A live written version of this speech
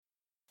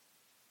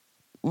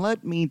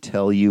let me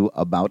tell you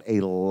about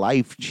a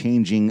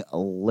life-changing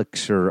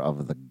elixir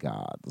of the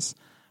gods.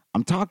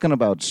 I'm talking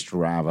about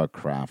Strava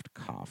Craft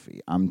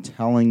Coffee. I'm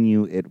telling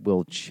you, it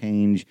will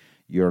change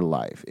your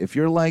life. If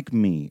you're like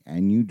me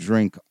and you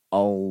drink a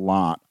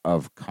lot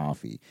of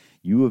coffee,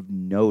 you have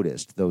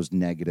noticed those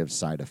negative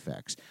side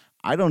effects.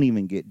 I don't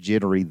even get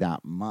jittery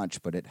that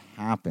much, but it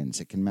happens.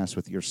 It can mess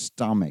with your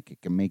stomach.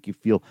 It can make you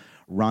feel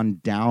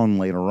run down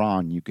later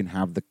on. You can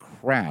have the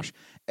crash.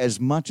 As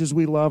much as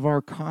we love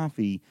our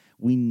coffee,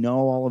 we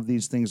know all of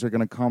these things are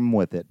going to come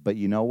with it. But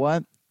you know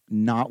what?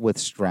 Not with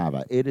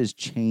Strava. It has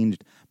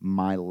changed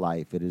my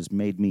life. It has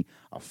made me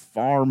a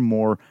far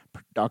more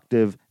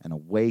productive and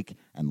awake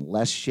and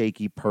less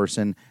shaky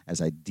person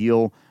as I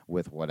deal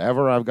with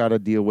whatever I've got to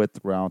deal with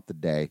throughout the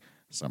day.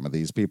 Some of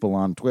these people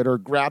on Twitter,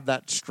 grab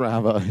that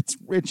Strava. It's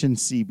rich in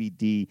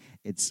CBD.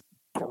 It's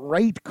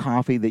great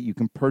coffee that you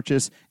can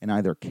purchase in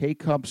either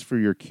K-Cups for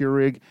your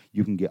Keurig.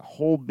 You can get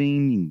whole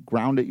bean. You can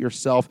ground it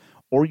yourself,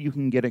 or you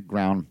can get it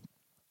ground.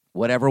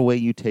 Whatever way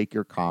you take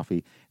your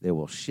coffee, they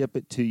will ship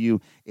it to you.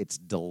 It's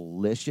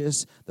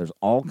delicious. There's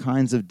all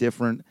kinds of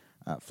different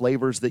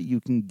flavors that you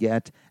can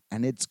get,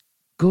 and it's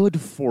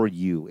good for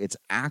you. It's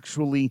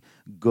actually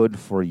good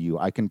for you.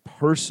 I can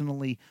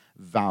personally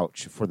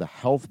vouch for the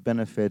health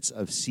benefits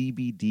of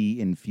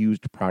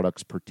CBD-infused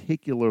products,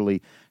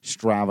 particularly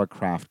Strava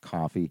Craft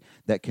Coffee,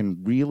 that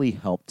can really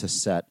help to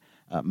set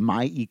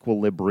my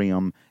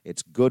equilibrium.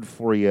 It's good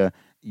for you.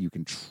 You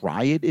can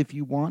try it if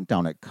you want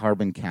down at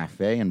Carbon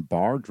Cafe and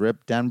Bar,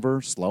 Drip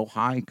Denver, Slow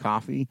High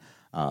Coffee,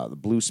 the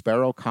Blue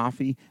Sparrow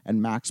Coffee,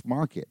 and Max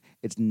Market.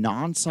 It's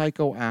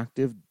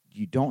non-psychoactive.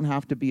 You don't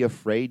have to be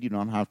afraid. You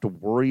don't have to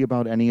worry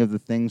about any of the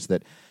things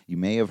that you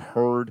may have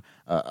heard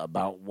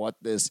about what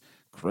this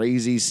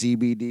crazy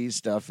CBD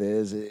stuff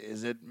is.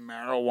 Is it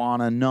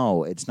marijuana?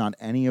 No, it's not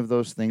any of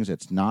those things.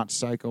 It's not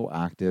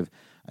psychoactive.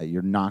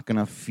 You're not going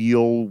to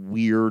feel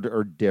weird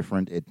or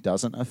different. It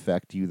doesn't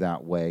affect you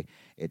that way.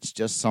 It's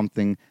just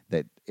something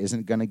that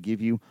isn't going to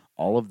give you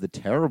all of the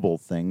terrible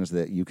things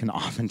that you can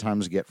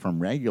oftentimes get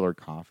from regular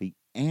coffee.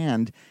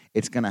 And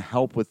it's going to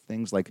help with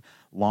things like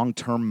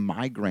long-term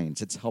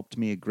migraines. It's helped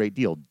me a great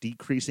deal.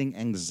 Decreasing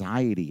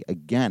anxiety.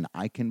 Again,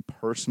 I can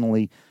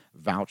personally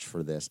vouch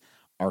for this.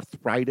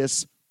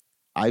 Arthritis,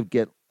 I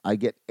get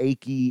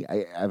achy.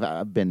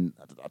 I've been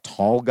a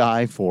tall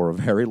guy for a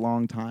very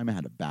long time. I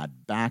had a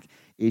bad back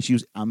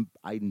issues. I'm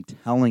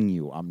telling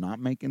you, I'm not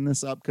making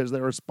this up because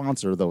they're a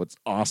sponsor, though it's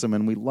awesome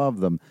and we love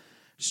them.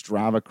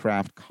 Strava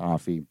Craft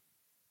Coffee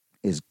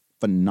is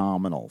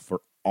phenomenal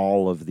for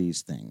all of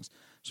these things.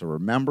 So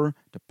remember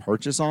to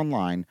purchase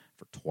online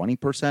for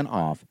 20%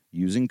 off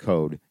using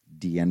code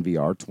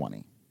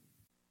DNVR20.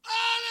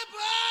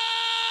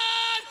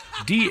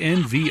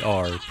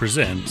 DNVR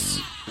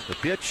presents. The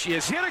pitch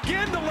is hit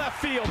again to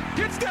left field.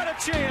 It's got a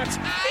chance.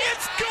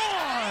 It's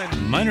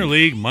gone. Minor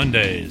League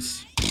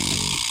Mondays.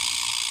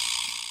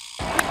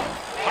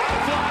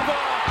 High fly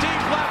ball,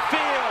 deep left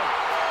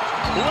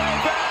field. Way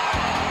back.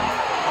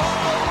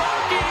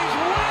 Oh, the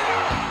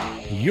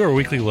Rockies win. Your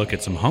weekly look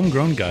at some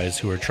homegrown guys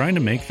who are trying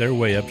to make their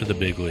way up to the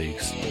big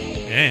leagues.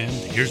 And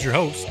here's your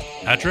host,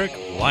 Patrick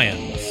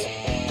Lyons.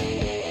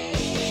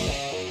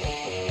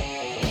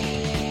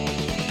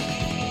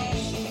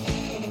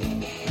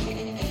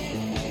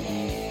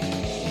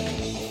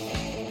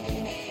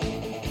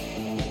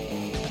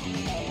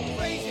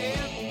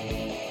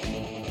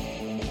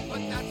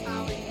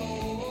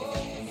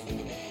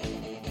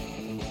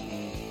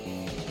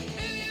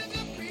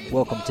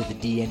 Welcome to the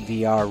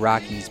DNVR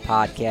Rockies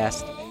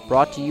podcast,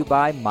 brought to you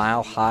by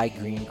Mile High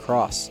Green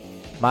Cross.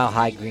 Mile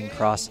High Green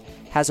Cross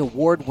has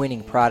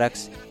award-winning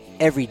products,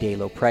 everyday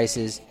low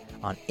prices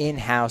on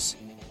in-house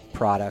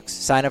products.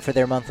 Sign up for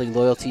their monthly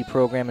loyalty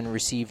program and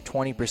receive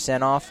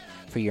 20% off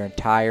for your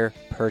entire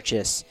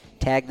purchase.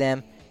 Tag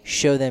them,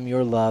 show them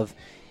your love,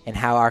 and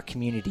how our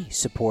community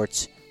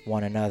supports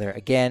one another.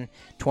 Again,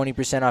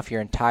 20% off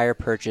your entire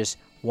purchase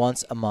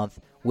once a month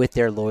with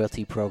their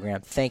loyalty program.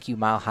 Thank you,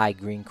 Mile High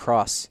Green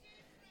Cross.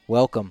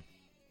 Welcome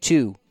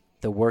to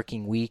the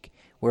working week.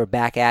 We're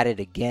back at it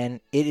again.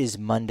 It is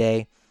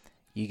Monday.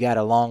 You got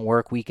a long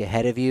work week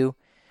ahead of you.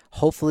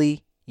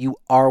 Hopefully you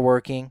are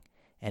working,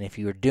 and if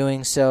you are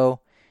doing so,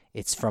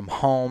 it's from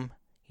home.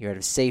 You're at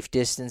a safe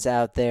distance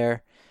out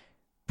there,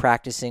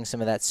 practicing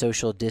some of that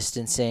social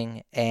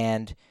distancing.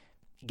 And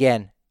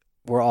again,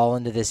 we're all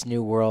into this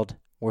new world.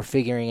 We're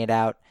figuring it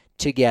out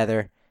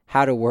together,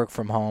 how to work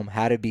from home,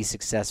 how to be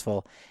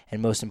successful, and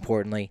most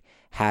importantly,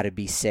 how to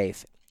be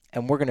safe.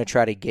 And we're going to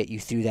try to get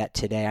you through that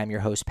today. I'm your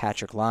host,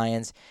 Patrick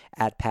Lyons,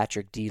 at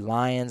Patrick D.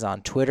 Lyons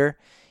on Twitter.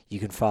 You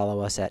can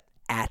follow us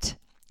at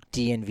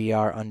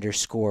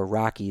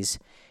DNVR_Rockies.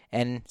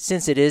 And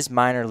since it is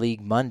Minor League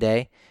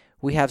Monday,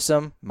 we have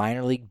some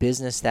minor league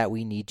business that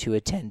we need to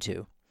attend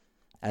to.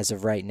 As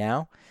of right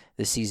now,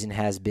 the season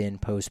has been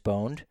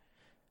postponed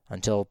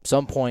until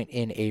some point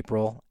in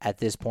April. At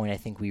this point, I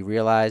think we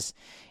realize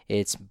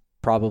it's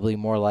probably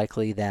more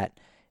likely that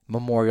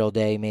Memorial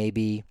Day may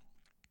be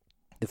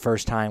the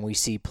first time we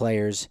see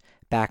players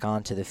back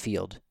onto the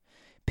field.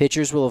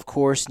 Pitchers will, of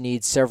course,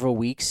 need several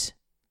weeks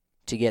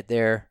to get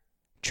their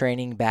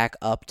training back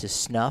up to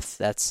snuff.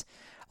 That's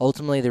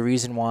ultimately the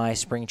reason why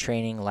spring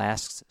training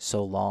lasts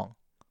so long.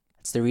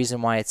 It's the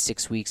reason why it's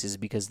 6 weeks, is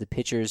because the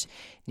pitchers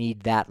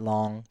need that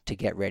long to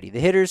get ready.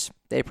 The hitters,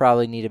 they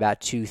probably need about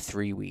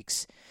 2-3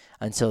 weeks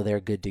until they're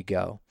good to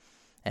go.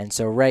 And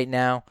so right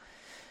now,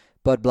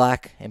 Bud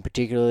Black in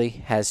particularly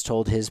has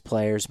told his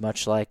players,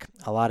 much like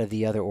a lot of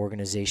the other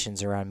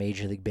organizations around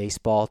Major League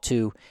Baseball,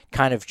 to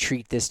kind of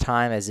treat this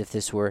time as if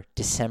this were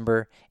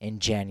December and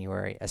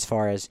January, as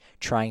far as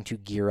trying to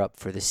gear up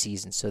for the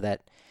season. So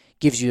that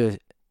gives you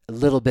a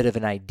little bit of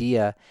an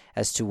idea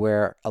as to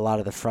where a lot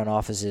of the front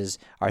offices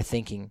are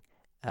thinking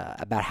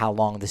about how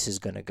long this is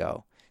going to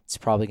go. It's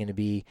probably going to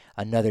be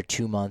another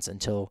 2 months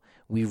until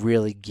we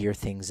really gear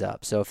things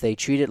up. So if they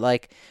treat it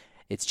like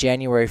it's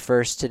January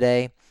 1st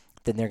today,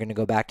 then they're going to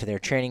go back to their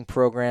training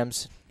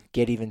programs,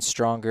 get even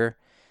stronger,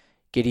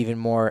 get even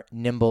more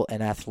nimble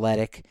and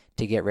athletic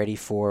to get ready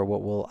for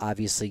what will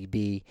obviously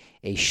be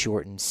a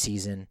shortened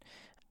season.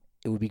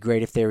 It would be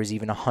great if there was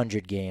even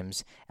 100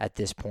 games at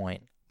this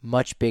point.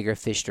 Much bigger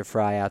fish to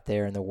fry out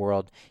there in the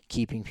world,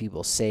 keeping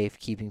people safe,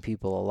 keeping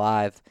people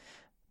alive.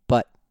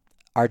 But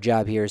our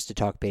job here is to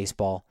talk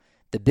baseball,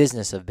 the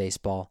business of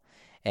baseball,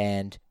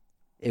 and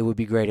it would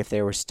be great if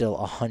there were still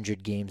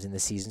 100 games in the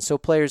season. So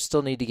players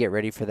still need to get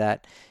ready for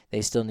that.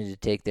 They still need to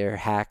take their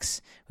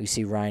hacks. We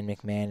see Ryan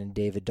McMahon and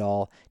David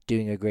Dahl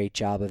doing a great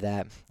job of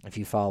that if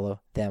you follow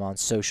them on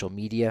social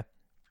media.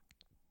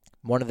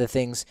 One of the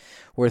things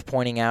worth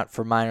pointing out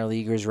for minor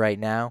leaguers right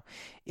now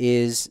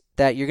is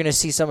that you're going to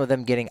see some of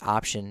them getting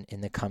optioned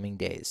in the coming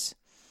days.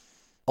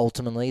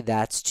 Ultimately,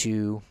 that's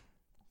to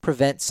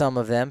prevent some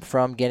of them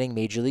from getting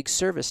Major League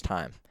service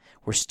time.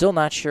 We're still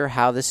not sure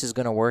how this is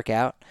going to work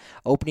out.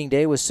 Opening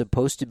day was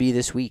supposed to be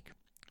this week.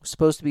 It was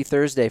supposed to be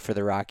Thursday for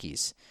the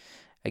Rockies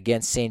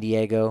against San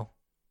Diego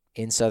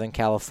in Southern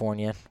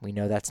California. We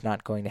know that's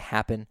not going to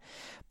happen.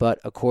 But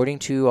according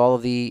to all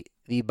of the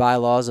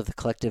bylaws of the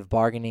collective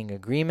bargaining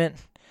agreement,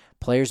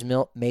 players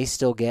may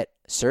still get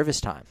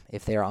service time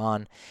if they're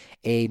on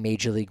a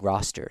Major League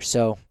roster.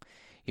 So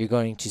you're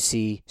going to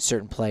see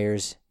certain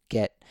players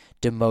get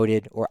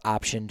demoted or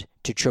optioned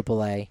to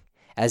AAA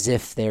as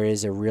if there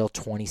is a real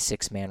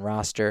 26-man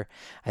roster.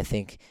 I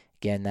think,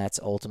 again, that's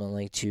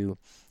ultimately to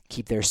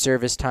keep their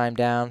service time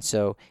down,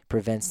 so it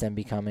prevents them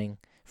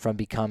from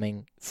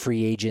becoming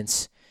free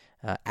agents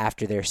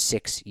after their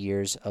 6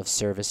 years of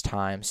service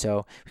time.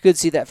 So we could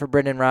see that for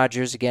Brendan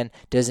Rodgers. Again,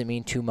 doesn't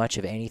mean too much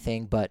of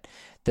anything, but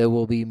there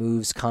will be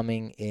moves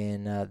coming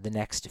in the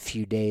next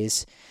few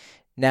days.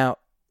 Now,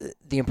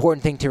 the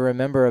important thing to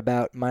remember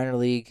about minor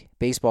league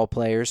baseball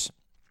players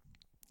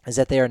is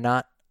that they are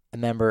not a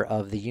member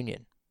of the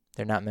union.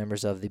 They're not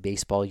members of the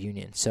baseball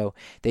union. So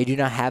they do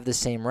not have the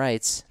same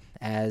rights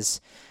as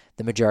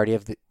the majority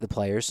of the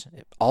players,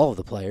 all of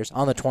the players,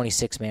 on the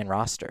 26-man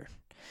roster.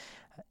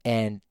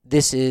 And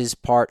this is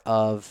part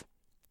of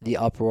the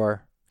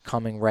uproar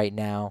coming right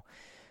now.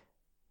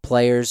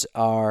 Players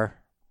are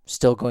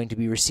still going to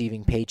be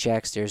receiving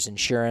paychecks. There's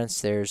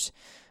insurance. There's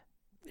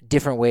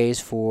different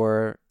ways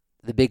for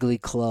the big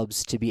league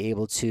clubs to be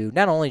able to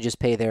not only just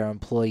pay their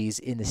employees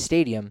in the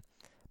stadium,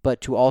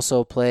 but to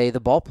also play the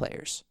ball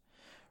players,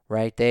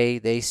 right?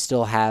 They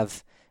still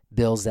have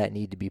bills that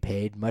need to be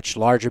paid, much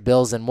larger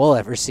bills than we'll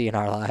ever see in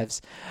our lives,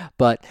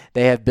 but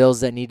they have bills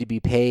that need to be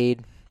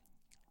paid,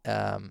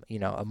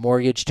 a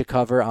mortgage to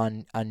cover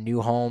on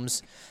new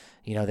homes.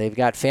 They've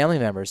got family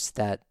members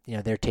that,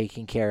 they're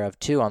taking care of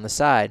too on the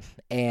side,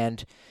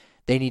 and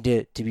they need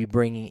to be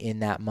bringing in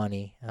that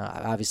money.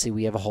 Obviously,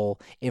 we have a whole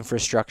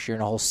infrastructure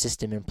and a whole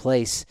system in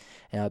place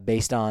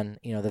based on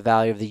the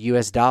value of the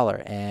U.S.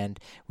 dollar, and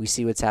we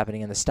see what's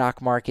happening in the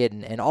stock market,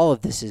 and all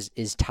of this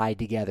is tied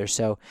together.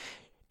 So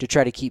to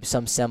try to keep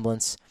some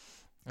semblance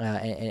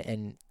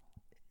and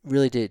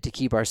really to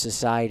keep our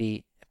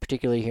society,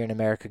 particularly here in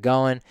America,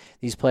 going,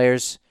 these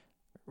players,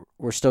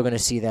 we're still going to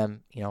see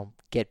them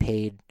get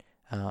paid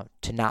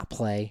to not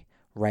play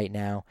right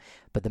now.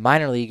 But the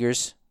minor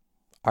leaguers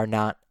are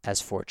not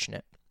as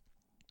fortunate.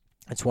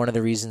 It's one of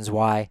the reasons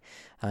why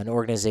an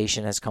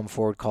organization has come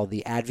forward called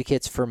the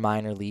Advocates for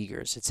Minor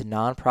Leaguers. It's a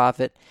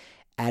nonprofit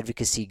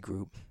advocacy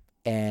group,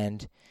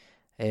 and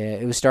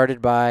it was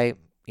started by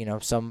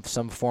some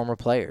former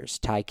players.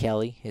 Ty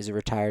Kelly is a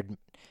retired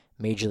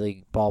Major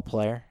League ball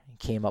player. He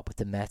came up with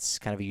the Mets,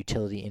 kind of a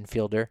utility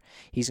infielder.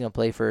 He's going to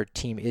play for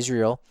Team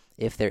Israel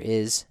if there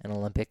is an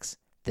Olympics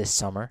this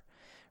summer.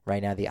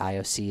 Right now, the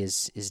IOC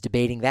is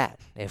debating that,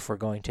 if we're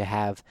going to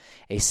have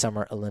a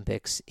Summer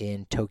Olympics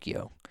in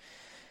Tokyo.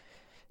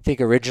 I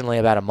think originally,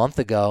 about a month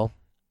ago,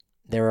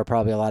 there were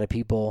probably a lot of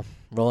people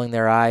rolling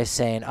their eyes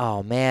saying,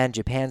 oh man,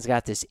 Japan's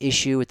got this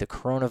issue with the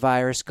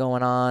coronavirus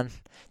going on.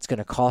 It's going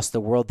to cost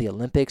the world the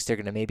Olympics. They're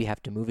going to maybe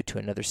have to move it to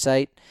another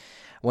site.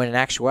 When in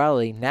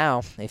actuality,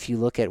 now, if you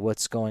look at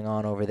what's going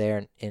on over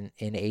there in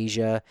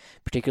Asia,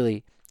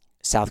 particularly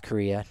South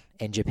Korea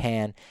and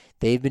Japan,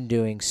 they've been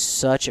doing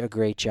such a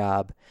great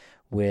job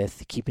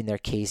with keeping their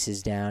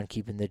cases down,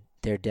 keeping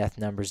their death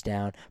numbers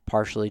down,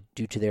 partially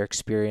due to their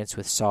experience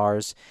with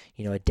SARS,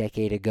 a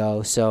decade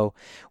ago. So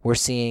we're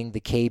seeing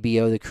the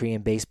KBO, the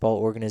Korean Baseball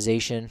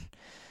Organization,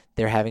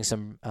 they're having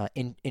some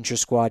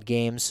intra-squad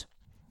games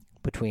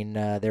between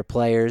their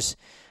players.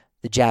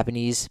 The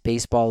Japanese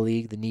Baseball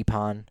League, the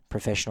Nippon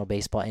Professional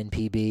Baseball,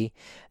 NPB,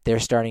 they're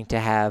starting to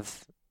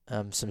have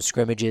some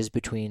scrimmages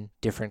between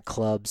different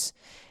clubs.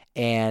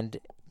 And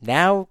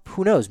now,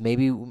 who knows,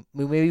 maybe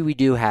we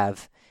do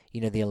have,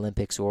 the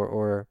Olympics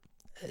or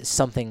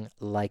something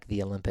like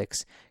the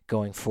Olympics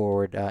going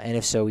forward. And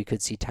if so, we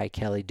could see Ty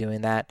Kelly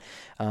doing that.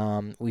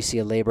 We see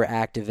a labor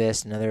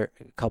activist, another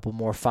couple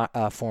more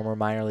former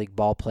minor league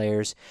ball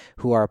players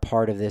who are a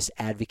part of this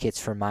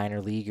Advocates for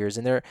Minor Leaguers.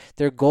 And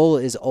their goal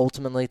is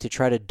ultimately to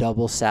try to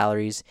double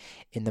salaries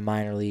in the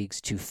minor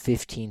leagues to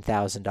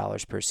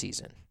 $15,000 per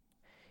season.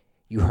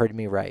 You heard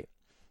me right.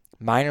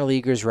 Minor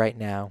leaguers right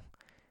now,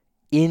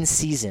 in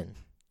season,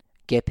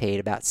 get paid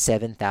about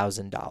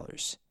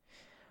 $7,000.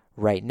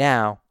 Right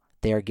now,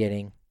 they are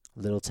getting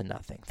little to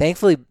nothing.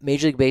 Thankfully,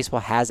 Major League Baseball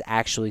has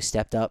actually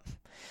stepped up.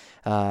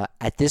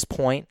 At this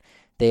point,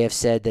 they have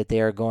said that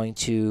they are going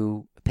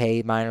to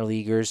pay minor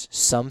leaguers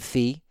some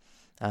fee,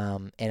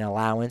 an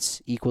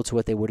allowance equal to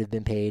what they would have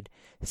been paid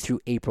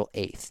through April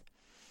 8th.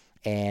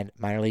 And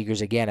minor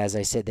leaguers, again, as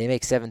I said, they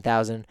make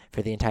 $7,000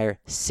 for the entire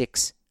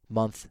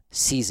 6-month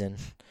season.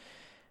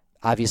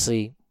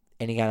 Obviously,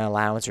 any kind of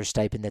allowance or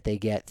stipend that they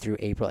get through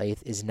April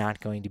 8th is not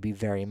going to be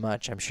very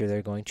much. I'm sure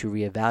they're going to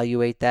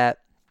reevaluate that.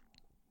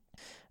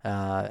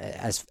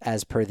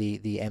 As per the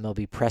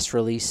MLB press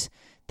release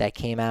that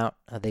came out,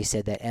 they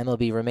said that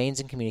MLB remains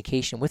in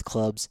communication with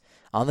clubs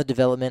on the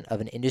development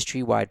of an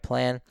industry-wide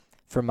plan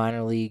for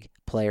minor league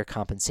player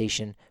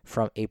compensation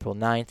from April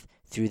 9th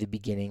through the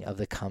beginning of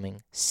the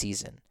coming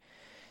season.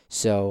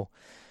 So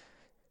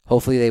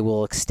hopefully they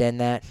will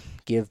extend that,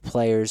 give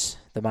players,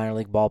 the minor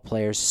league ball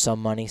players,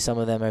 some money. Some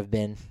of them have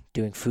been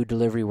doing food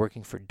delivery,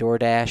 working for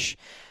DoorDash.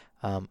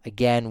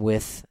 Again,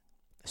 with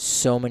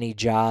so many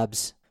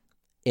jobs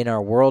in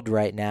our world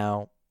right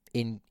now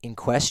in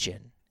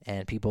question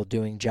and people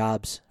doing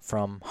jobs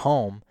from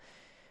home,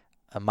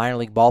 a minor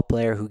league ball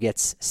player who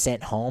gets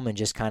sent home and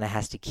just kind of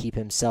has to keep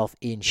himself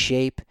in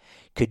shape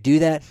could do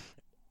that,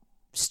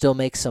 still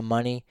make some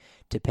money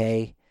to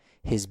pay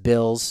his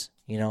bills.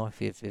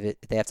 If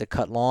they have to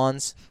cut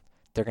lawns,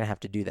 they're going to have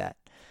to do that.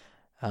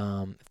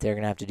 If they're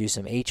going to have to do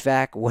some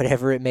HVAC,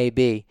 whatever it may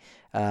be,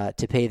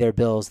 to pay their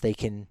bills, they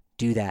can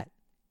do that,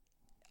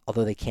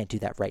 although they can't do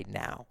that right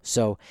now.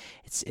 So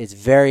it's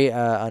very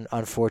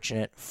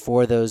unfortunate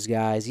for those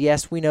guys.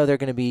 Yes, we know they're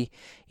going to be,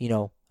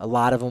 a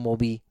lot of them will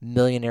be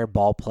millionaire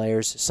ball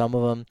players. Some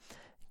of them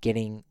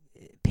getting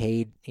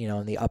paid,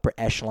 in the upper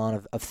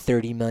echelon of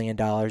 $30 million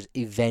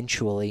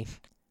eventually.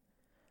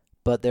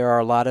 But there are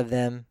a lot of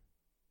them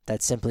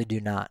that simply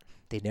do not.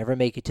 They never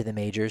make it to the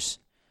majors.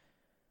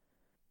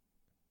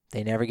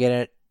 They never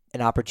get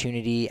an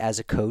opportunity as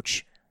a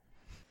coach.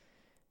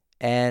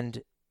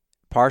 And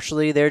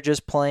partially, they're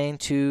just playing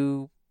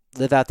to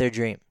live out their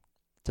dream,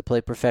 to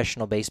play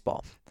professional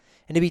baseball,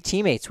 and to be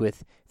teammates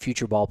with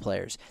future ball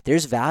players.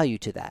 There's value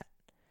to that.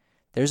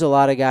 There's a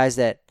lot of guys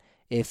that,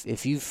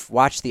 if you've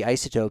watched the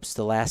Isotopes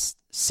the last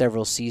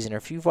several seasons, or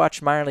if you've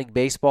watched minor league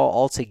baseball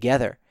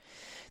altogether,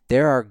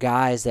 there are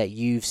guys that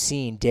you've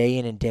seen day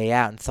in and day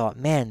out and thought,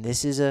 man,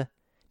 this is a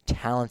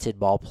talented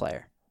ball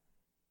player.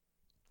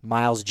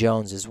 Miles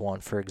Jones is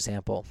one, for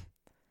example,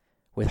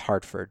 with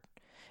Hartford.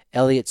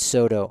 Elliot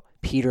Soto,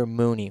 Peter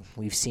Mooney,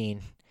 we've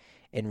seen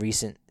in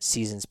recent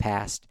seasons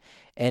past.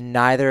 And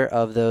neither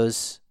of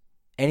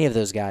any of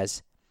those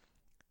guys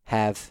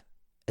have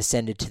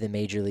ascended to the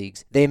major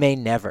leagues. They may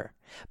never,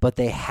 but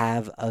they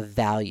have a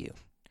value.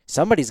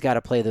 Somebody's got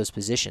to play those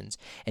positions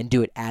and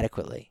do it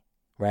adequately,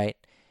 right?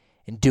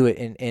 And do it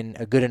in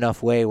a good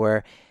enough way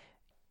where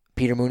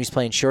Peter Mooney's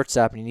playing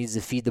shortstop and he needs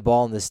to feed the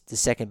ball in the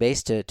second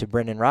base to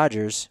Brendan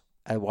Rodgers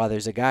while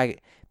there's a guy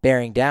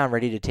bearing down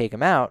ready to take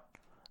him out.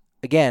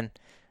 Again,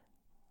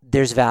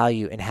 there's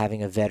value in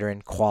having a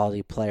veteran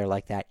quality player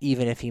like that,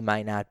 even if he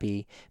might not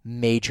be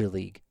major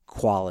league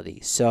quality.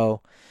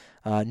 So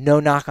no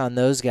knock on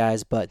those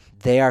guys, but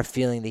they are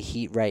feeling the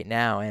heat right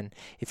now. And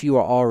if you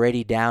are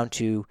already down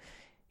to,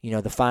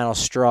 the final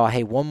straw,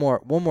 hey, one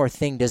more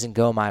thing doesn't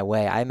go my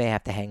way, I may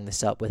have to hang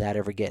this up without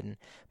ever getting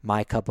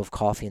my cup of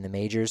coffee in the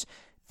majors.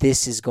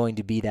 This is going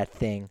to be that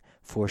thing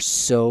for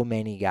so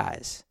many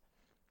guys.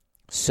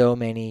 So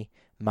many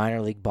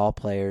minor league ball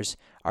players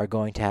are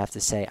going to have to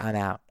say, I'm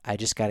out. I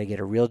just got to get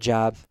a real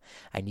job.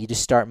 I need to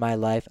start my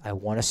life. I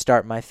want to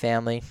start my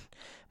family,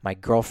 my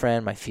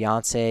girlfriend, my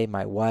fiance,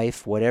 my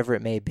wife, whatever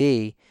it may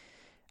be.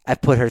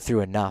 I've put her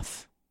through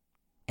enough,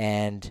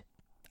 and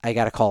I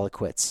got to call it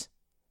quits.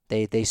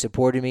 They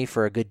supported me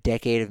for a good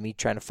decade of me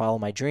trying to follow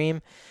my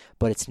dream,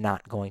 but it's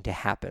not going to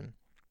happen.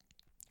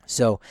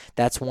 So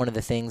that's one of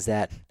the things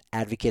that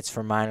Advocates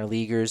for Minor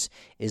Leaguers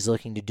is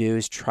looking to do,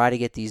 is try to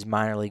get these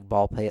minor league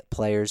ball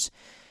players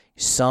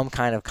some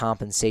kind of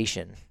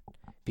compensation,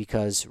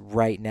 because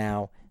right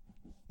now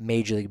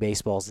Major League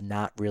Baseball is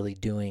not really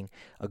doing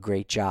a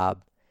great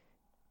job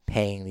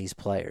paying these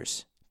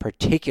players,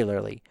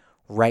 particularly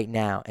right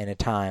now in a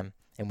time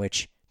in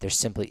which there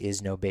simply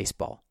is no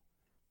baseball.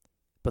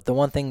 But the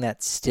one thing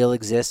that still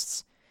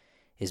exists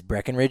is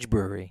Breckenridge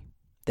Brewery.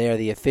 They are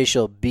the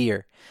official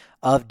beer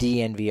of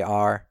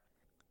DNVR.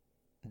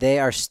 They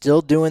are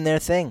still doing their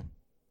thing.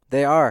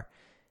 They are.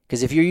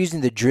 Because if you're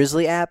using the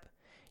Drizzly app,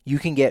 you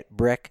can get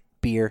Breck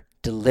beer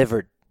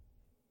delivered.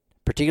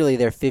 Particularly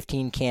their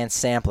 15-can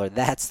sampler.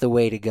 That's the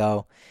way to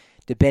go.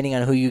 Depending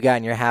on who you got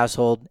in your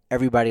household,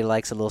 everybody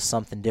likes a little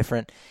something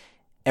different.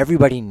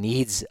 Everybody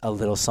needs a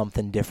little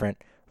something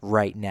different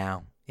right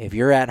now. If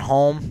you're at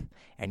home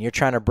and you're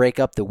trying to break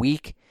up the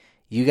week,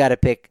 you got to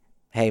pick,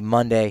 hey,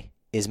 Monday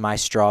is my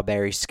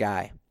Strawberry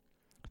Sky.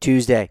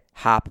 Tuesday,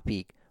 Hop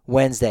Peak.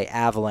 Wednesday,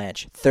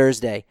 Avalanche.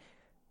 Thursday,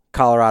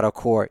 Colorado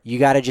Core. You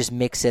got to just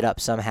mix it up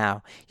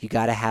somehow. You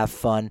got to have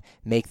fun,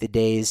 make the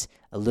days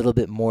a little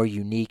bit more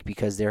unique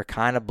because they're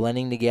kind of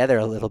blending together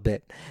a little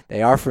bit.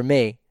 They are for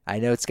me. I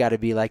know it's got to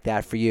be like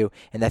that for you,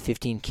 and that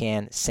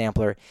 15-can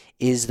sampler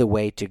is the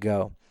way to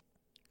go.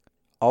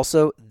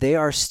 Also, they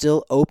are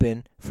still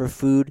open for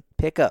food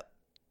pickup.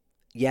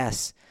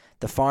 Yes,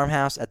 the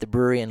farmhouse at the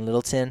brewery in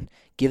Littleton,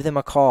 give them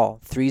a call,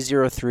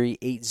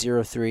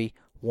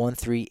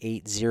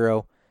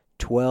 303-803-1380,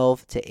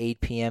 12 to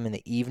 8 p.m. in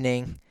the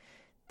evening.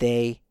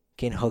 They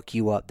can hook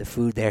you up. The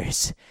food there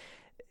is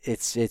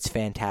it's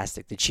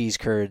fantastic. The cheese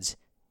curds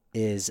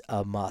is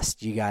a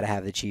must. You got to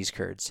have the cheese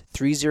curds.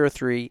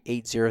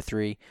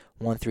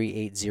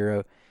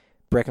 303-803-1380,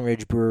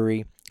 Breckenridge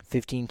Brewery,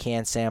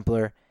 15-can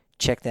sampler.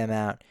 Check them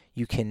out.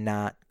 You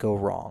cannot go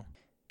wrong.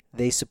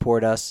 They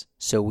support us,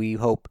 so we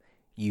hope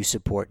you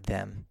support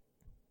them.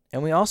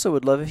 And we also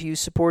would love if you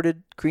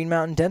supported Green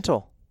Mountain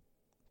Dental.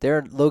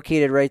 They're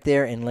located right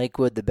there in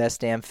Lakewood, the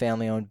best damn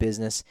family-owned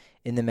business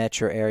in the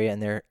metro area,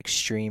 and they're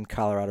extreme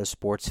Colorado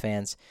sports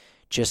fans,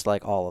 just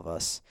like all of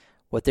us.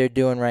 What they're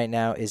doing right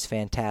now is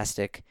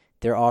fantastic.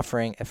 They're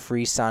offering a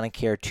free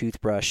Sonicare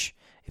toothbrush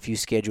if you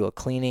schedule a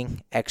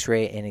cleaning,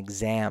 x-ray, and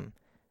exam.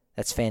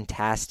 That's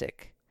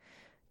fantastic.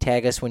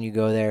 Tag us when you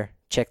go there,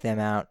 check them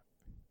out,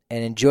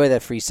 and enjoy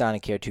that free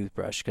Sonicare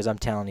toothbrush, because I'm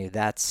telling you,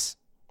 that's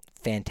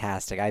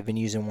fantastic. I've been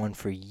using one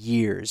for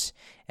years,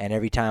 and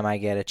every time I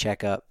get a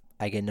checkup,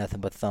 I get nothing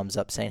but thumbs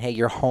up saying, hey,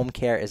 your home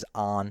care is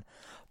on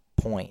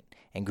point.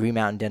 And Green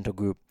Mountain Dental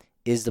Group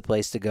is the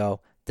place to go.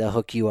 They'll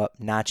hook you up,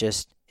 not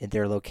just at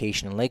their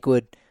location in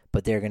Lakewood,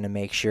 but they're going to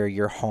make sure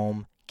your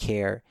home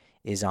care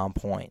is on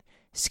point.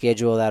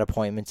 Schedule that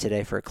appointment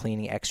today for a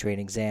cleaning, x-ray,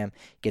 and exam.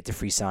 Get the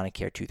free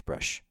Sonicare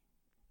toothbrush.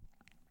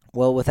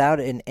 Well, without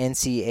an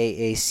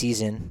NCAA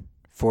season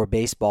for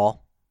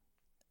baseball,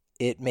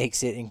 it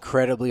makes it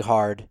incredibly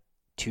hard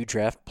to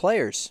draft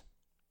players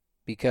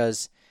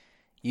because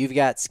you've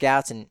got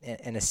scouts and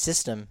a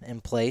system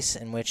in place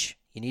in which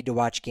you need to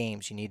watch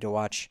games. You need to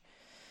watch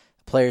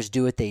players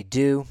do what they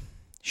do,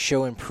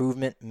 show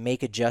improvement,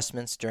 make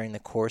adjustments during the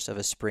course of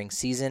a spring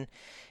season,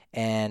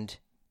 and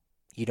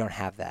you don't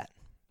have that.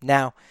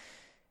 Now,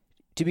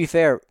 to be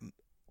fair,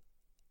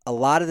 a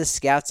lot of the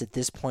scouts at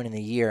this point in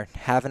the year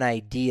have an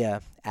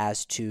idea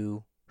as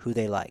to who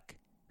they like,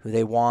 who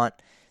they want.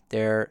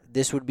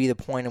 This would be the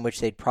point in which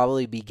they'd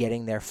probably be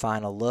getting their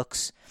final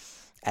looks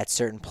at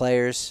certain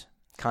players,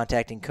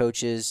 contacting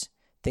coaches,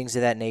 things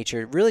of that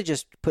nature, really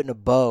just putting a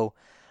bow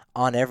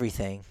on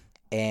everything.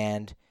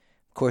 And,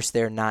 of course,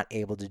 they're not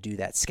able to do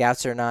that.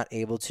 Scouts are not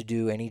able to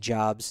do any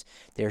jobs.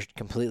 They're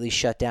completely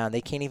shut down.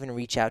 They can't even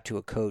reach out to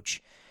a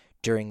coach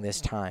during this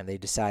time. They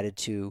decided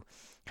to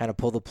kind of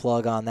pull the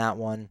plug on that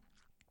one,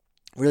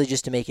 really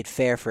just to make it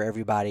fair for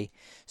everybody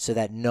so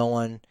that no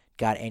one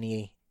got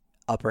any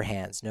upper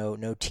hands.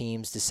 No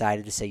teams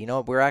decided to say, you know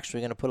what, we're actually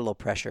going to put a little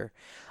pressure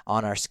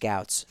on our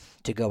scouts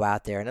to go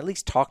out there and at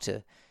least talk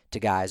to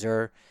guys,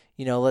 or,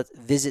 you know, let's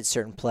visit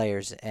certain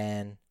players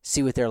and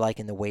see what they're like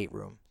in the weight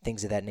room,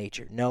 things of that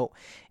nature. No,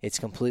 it's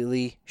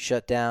completely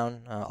shut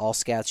down. All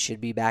scouts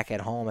should be back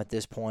at home at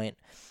this point,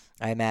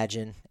 I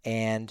imagine.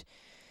 And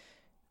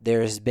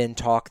there has been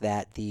talk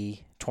that the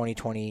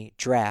 2020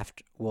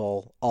 draft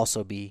will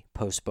also be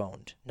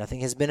postponed.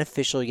 Nothing has been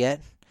official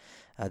yet.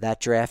 That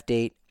draft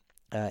date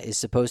is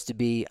supposed to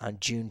be on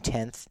June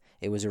 10th.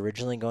 It was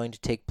originally going to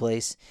take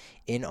place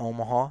in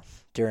Omaha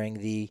during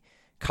the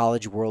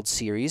College World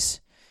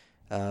Series.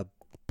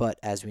 But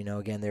as we know,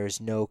 again, there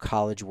is no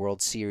College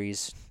World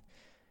Series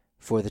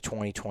for the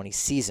 2020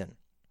 season.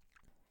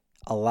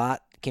 A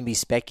lot can be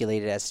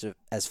speculated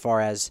as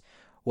far as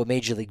what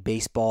Major League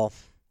Baseball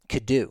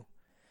could do.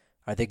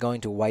 Are they going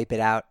to wipe it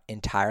out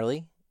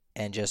entirely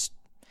and just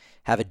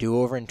have a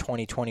do-over in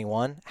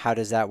 2021? How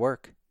does that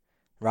work?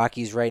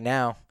 Rockies right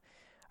now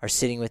are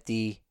sitting with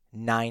the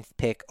 9th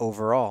pick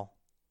overall.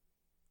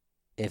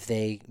 If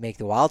they make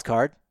the wild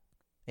card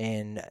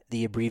in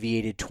the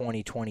abbreviated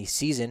 2020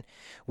 season,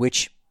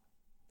 which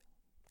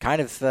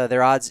kind of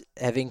their odds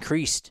have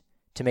increased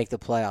to make the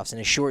playoffs. In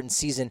a shortened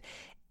season,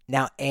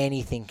 now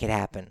anything can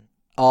happen.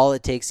 All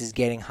it takes is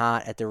getting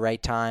hot at the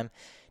right time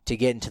to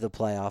get into the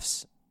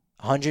playoffs.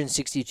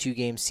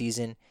 162-game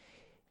season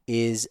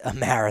is a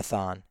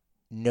marathon.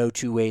 No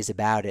two ways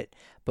about it.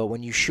 But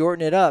when you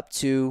shorten it up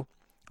to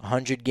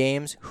 100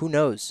 games, who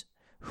knows?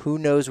 Who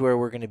knows where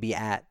we're going to be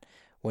at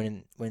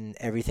when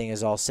everything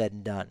is all said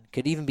and done?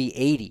 Could even be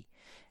 80.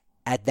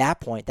 At that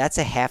point, that's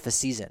a half a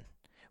season.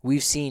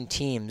 We've seen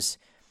teams,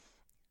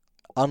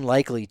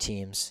 unlikely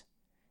teams,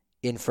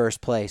 in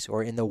first place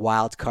or in the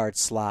wild card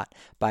slot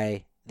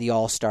by the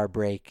All-Star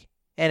break.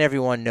 And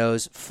everyone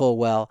knows full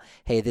well,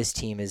 hey, this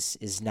team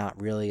is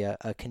not really a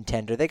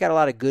contender. They got a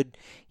lot of good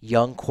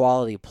young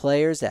quality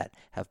players that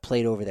have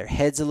played over their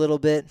heads a little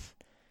bit.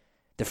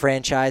 The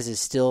franchise is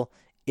still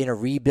in a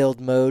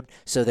rebuild mode,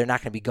 so they're not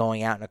going to be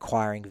going out and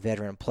acquiring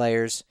veteran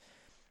players.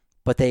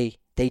 But they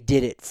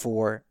did it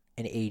for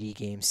an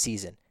 80-game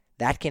season.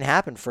 That can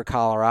happen for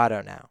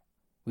Colorado now.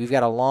 We've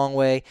got a long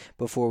way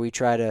before we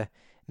try to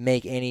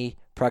make any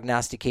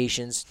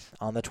prognostications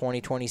on the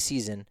 2020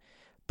 season,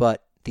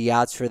 but the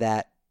odds for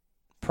that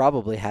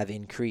probably have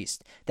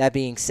increased. That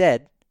being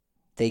said,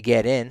 they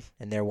get in,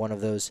 and they're one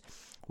of those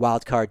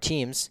wild card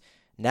teams.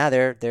 Now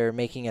they're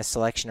making a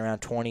selection around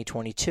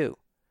 2022.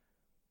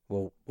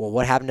 Well,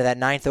 what happened to that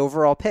 9th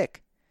overall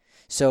pick?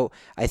 So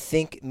I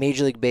think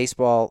Major League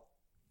Baseball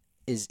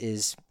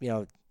is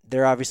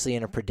they're obviously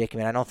in a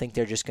predicament. I don't think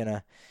they're just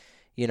gonna,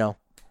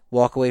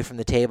 walk away from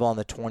the table on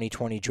the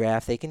 2020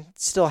 draft. They can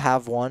still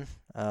have one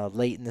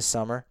late in the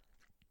summer,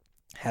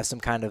 have some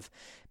kind of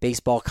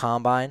baseball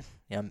combine.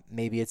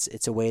 Maybe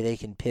it's a way they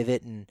can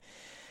pivot and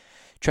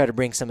try to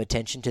bring some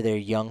attention to their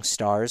young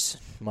stars,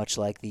 much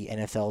like the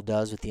NFL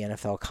does with the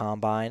NFL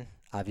Combine.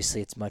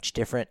 Obviously, it's much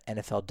different.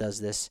 NFL does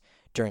this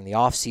during the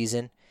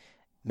offseason.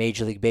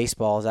 Major League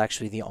Baseball is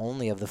actually the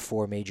only of the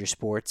 4 major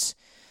sports.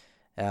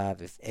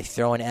 If you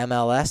throw in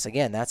MLS,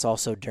 again, that's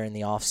also during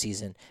the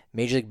offseason.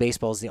 Major League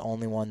Baseball is the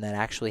only one that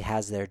actually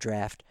has their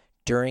draft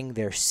during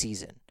their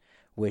season,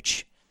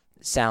 which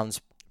sounds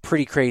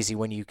pretty crazy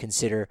when you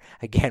consider,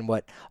 again,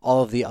 what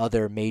all of the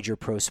other major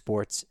pro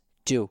sports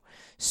do.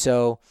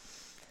 So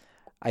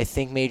I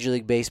think Major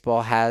League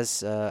Baseball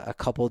has a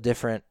couple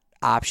different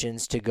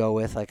options to go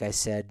with. Like I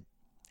said,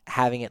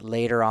 having it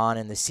later on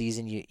in the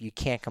season, you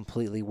can't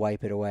completely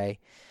wipe it away.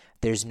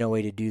 There's no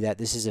way to do that.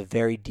 This is a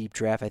very deep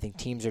draft. I think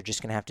teams are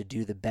just going to have to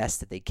do the best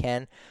that they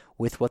can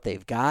with what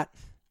they've got.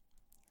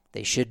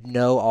 They should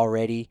know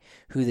already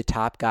who the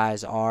top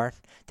guys are.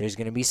 There's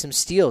going to be some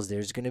steals.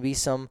 There's going to be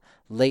some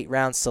late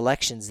round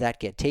selections that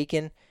get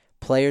taken,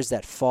 players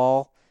that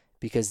fall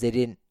because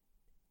they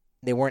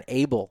weren't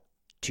able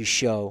to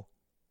show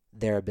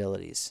their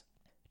abilities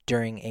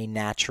during a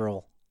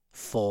natural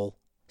full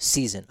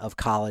season of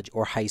college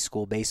or high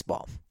school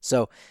baseball.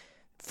 So,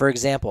 for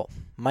example,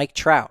 Mike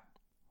Trout.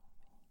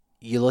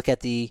 You look at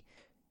the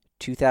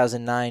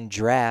 2009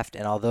 draft,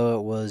 and although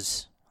it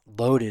was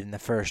loaded in the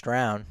first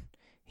round,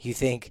 you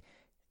think,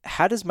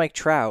 how does Mike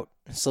Trout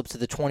slip to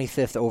the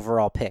 25th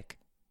overall pick?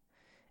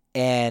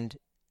 And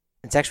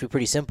it's actually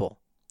pretty simple.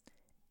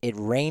 It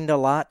rained a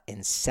lot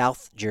in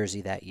South Jersey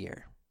that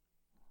year.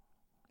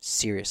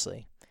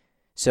 Seriously.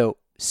 So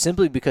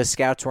simply because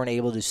scouts weren't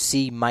able to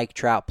see Mike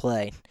Trout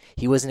play,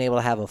 he wasn't able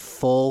to have a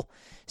full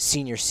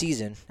senior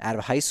season out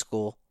of high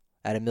school,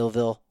 out of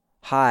Millville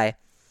High,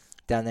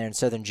 down there in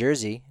southern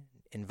Jersey,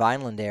 in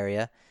Vineland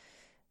area.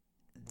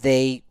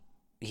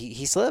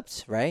 He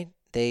slipped, right?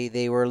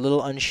 They were a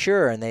little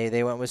unsure, and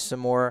they went with some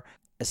more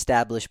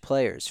established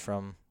players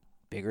from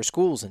bigger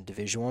schools in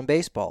Division I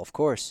baseball, of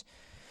course.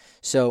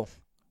 So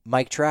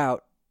Mike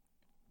Trout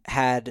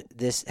had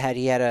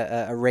he had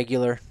a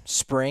regular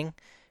spring,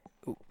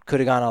 could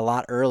have gone a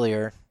lot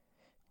earlier,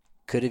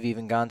 could have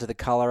even gone to the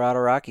Colorado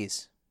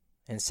Rockies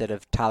instead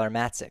of Tyler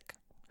Matzik,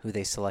 who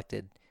they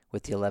selected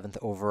with the 11th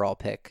overall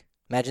pick.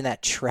 Imagine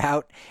that,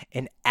 Trout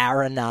and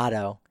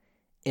Arenado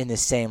in the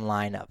same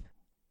lineup.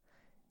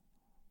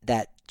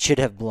 That should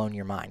have blown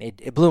your mind.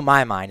 It blew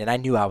my mind, and I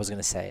knew I was going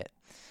to say it.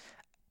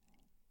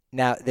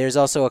 Now, there's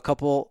also a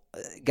couple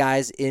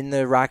guys in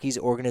the Rockies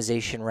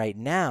organization right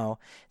now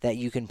that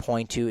you can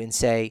point to and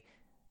say,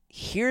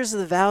 here's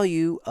the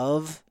value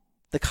of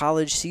the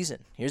college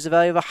season. Here's the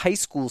value of a high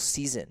school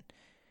season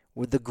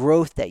with the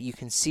growth that you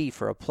can see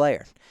for a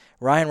player.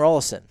 Ryan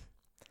Rollison.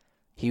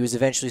 He was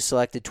eventually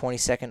selected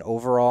 22nd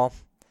overall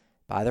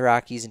by the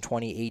Rockies in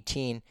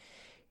 2018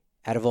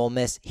 out of Ole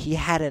Miss. He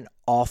had an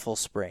awful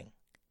spring.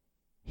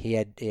 He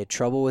had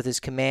trouble with his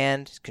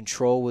command. His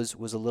control was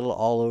a little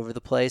all over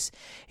the place.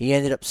 He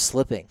ended up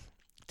slipping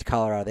to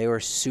Colorado. They were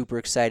super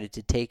excited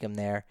to take him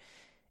there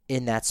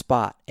in that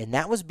spot. And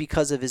that was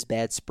because of his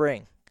bad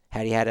spring.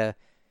 Had he had a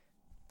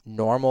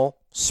normal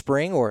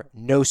spring or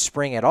no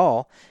spring at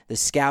all, the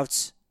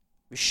scouts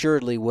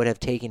assuredly would have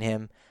taken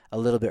him a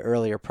little bit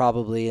earlier,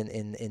 probably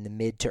in the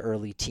mid to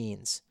early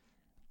teens.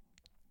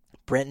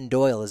 Brenton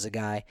Doyle is a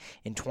guy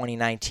in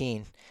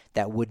 2019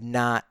 that would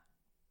not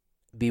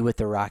be with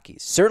the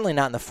Rockies. Certainly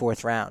not in the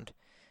 4th round.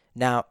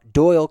 Now,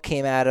 Doyle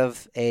came out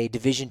of a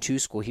Division II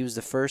school. He was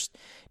the first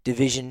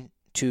Division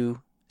II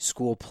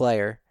school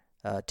player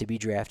to be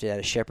drafted out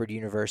of Shepherd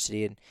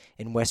University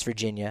in West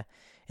Virginia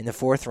in the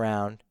 4th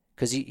round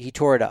because he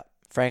tore it up.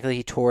 Frankly,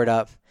 he tore it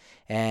up,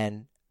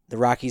 and the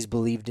Rockies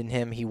believed in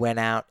him. He went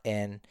out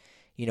and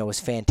was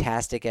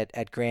fantastic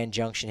at Grand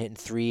Junction, hitting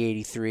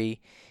 .383.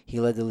 He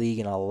led the league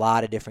in a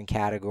lot of different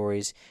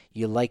categories.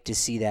 You like to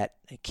see that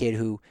kid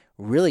who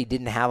really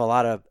didn't have a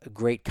lot of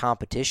great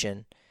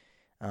competition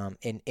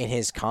in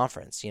his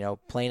conference.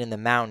 Playing in the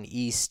Mountain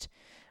East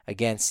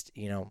against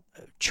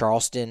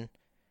Charleston,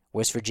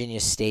 West Virginia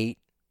State,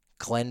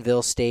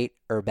 Glenville State,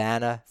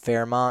 Urbana,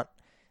 Fairmont.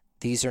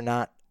 These are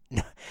not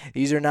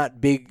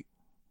big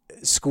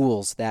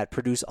schools that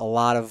produce a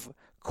lot of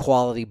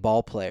quality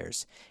ball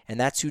players, and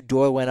that's who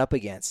Doyle went up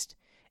against.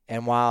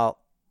 And while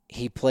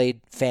he played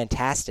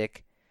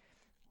fantastic,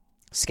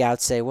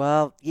 scouts say,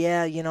 well,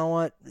 yeah, you know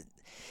what,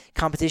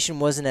 competition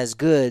wasn't as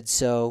good,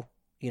 so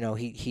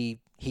he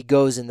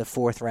goes in the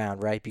fourth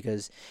round, right?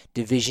 Because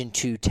Division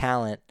II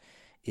talent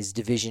is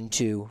Division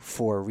II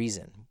for a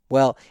reason.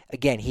 Well,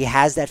 again, he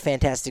has that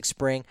fantastic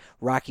spring.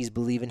 Rockies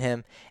believe in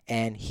him,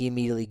 and he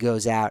immediately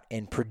goes out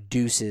and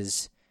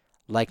produces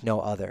like no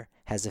other.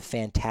 Has a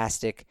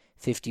fantastic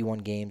 51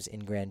 games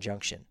in Grand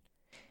Junction.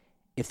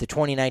 If the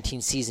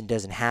 2019 season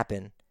doesn't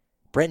happen,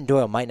 Brenton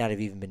Doyle might not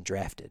have even been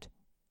drafted.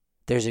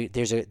 There's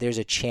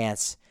a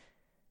chance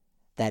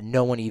that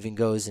no one even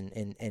goes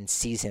and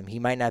sees him. He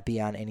might not be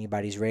on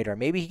anybody's radar.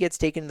 Maybe he gets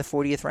taken in the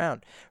 40th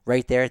round,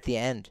 right there at the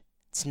end.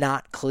 It's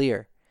not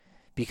clear,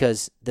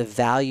 because the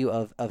value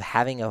of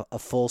having a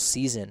full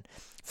season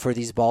for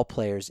these ball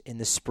players in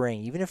the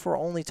spring, even if we're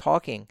only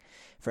talking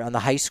on the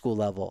high school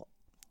level,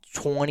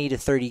 20 to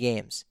 30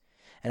 games,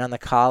 and on the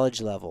college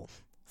level,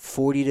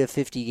 40 to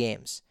 50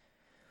 games,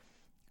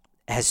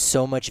 has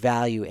so much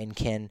value and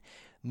can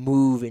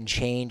move and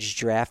change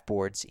draft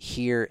boards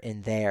here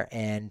and there,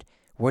 and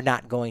we're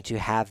not going to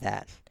have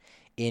that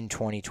in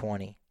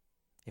 2020.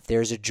 If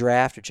there's a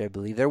draft, which I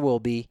believe there will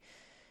be,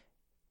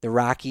 the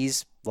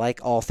Rockies, like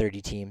all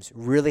 30 teams,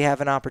 really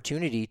have an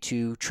opportunity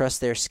to trust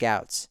their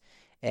scouts.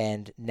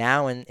 And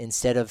now,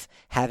 instead of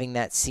having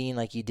that scene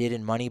like you did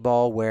in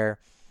Moneyball, where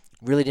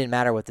it really didn't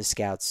matter what the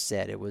scouts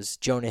said, it was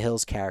Jonah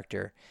Hill's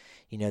character,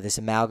 this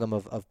amalgam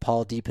of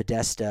Paul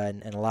DePodesta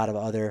and a lot of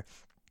other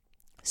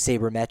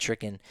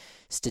sabermetric and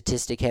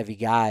statistic-heavy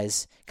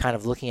guys kind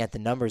of looking at the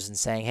numbers and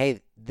saying, hey,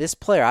 this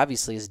player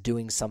obviously is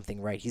doing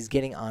something right. He's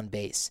getting on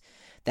base.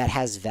 That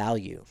has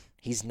value.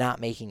 He's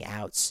not making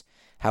outs.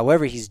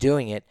 However he's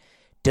doing it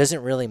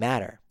doesn't really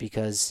matter,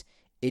 because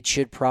it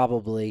should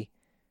probably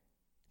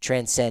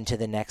transcend to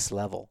the next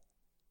level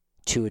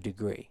to a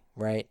degree,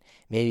 right?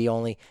 Maybe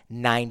only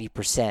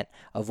 90%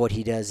 of what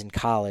he does in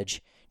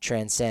college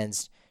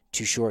transcends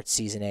to short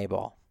season A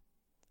ball.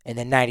 And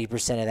then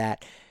 90% of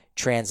that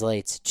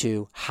translates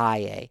to high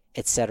A,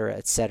 et cetera,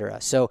 et cetera.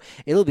 So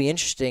it'll be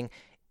interesting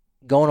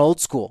going old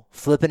school,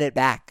 flipping it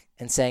back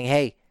and saying,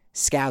 hey,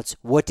 scouts,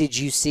 what did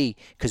you see?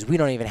 Because we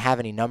don't even have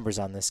any numbers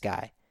on this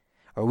guy.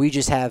 Or we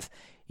just have,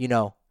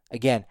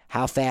 again,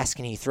 how fast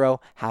can he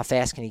throw? How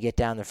fast can he get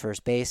down to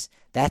first base?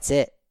 That's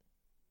it.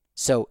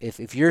 So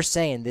if you're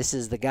saying this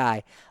is the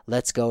guy,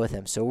 let's go with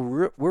him. So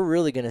we're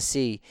really going to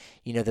see,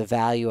 the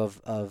value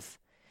of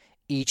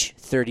each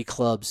 30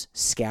 club's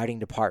scouting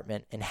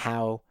department and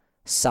how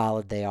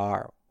solid they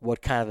are.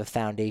 What kind of a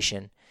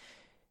foundation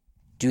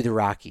do the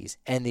Rockies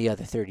and the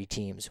other 30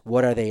 teams?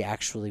 What are they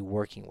actually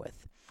working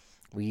with?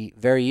 We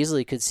very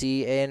easily could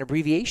see an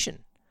abbreviation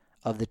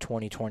of the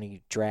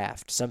 2020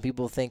 draft. Some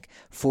people think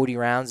 40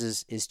 rounds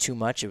is too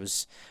much. It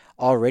was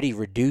already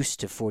reduced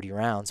to 40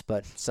 rounds,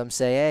 but some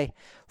say, hey,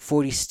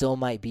 40 still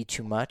might be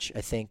too much.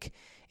 I think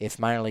if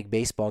minor league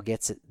baseball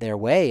gets it their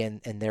way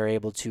and they're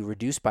able to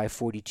reduce by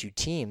 42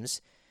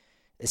 teams,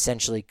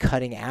 essentially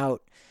cutting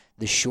out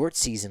the short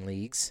season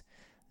leagues,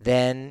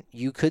 then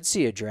you could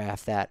see a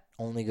draft that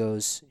only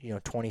goes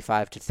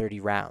 25 to 30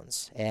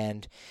 rounds.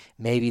 And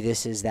maybe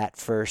this is that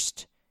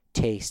first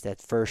taste,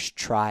 that first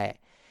try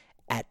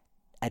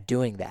at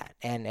doing that.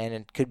 And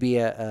it could be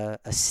a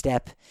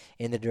step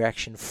in the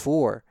direction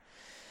for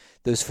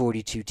those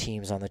 42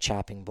 teams on the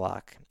chopping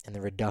block and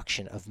the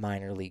reduction of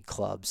minor league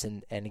clubs.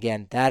 And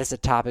again, that is a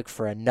topic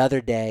for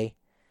another day.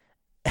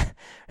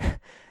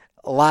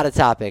 A lot of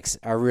topics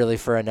are really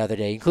for another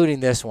day, including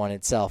this one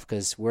itself,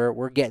 because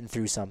we're getting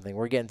through something.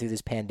 We're getting through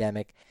this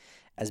pandemic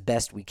as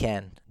best we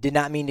can. Did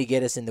not mean to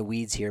get us in the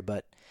weeds here,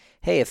 but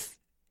hey, if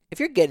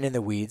you're getting in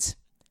the weeds,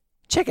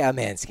 check out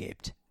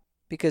Manscaped,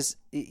 because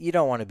you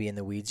don't want to be in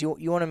the weeds.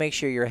 You want to make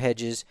sure your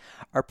hedges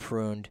are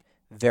pruned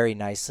very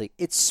nicely.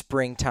 It's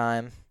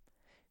springtime.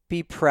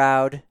 Be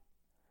proud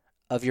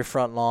of your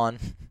front lawn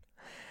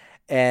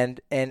and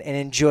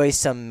enjoy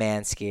some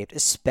Manscaped,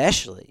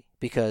 especially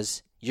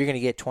because you're going to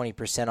get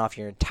 20% off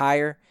your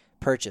entire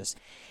purchase,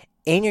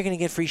 and you're going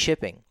to get free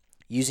shipping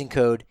using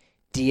code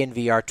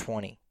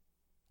DNVR20.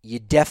 You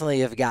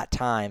definitely have got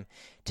time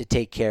to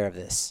take care of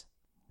this.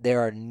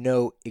 There are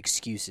no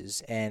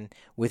excuses, and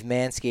with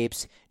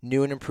Manscaped's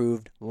new and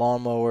improved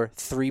Lawnmower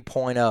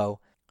 3.0,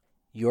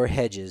 your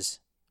hedges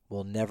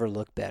will never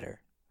look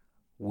better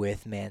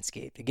with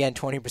Manscaped. Again,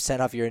 20%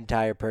 off your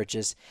entire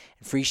purchase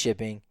and free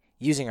shipping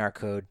using our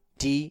code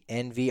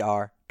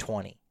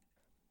DNVR20.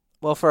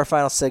 Well, for our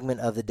final segment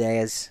of the day,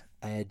 as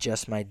I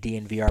adjust my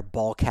DNVR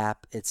ball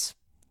cap, it's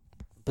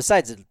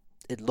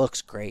it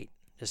looks great.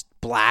 Just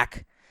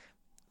black,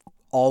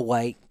 all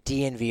white,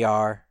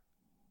 DNVR.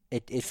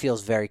 It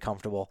feels very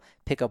comfortable.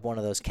 Pick up one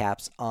of those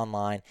caps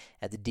online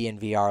at the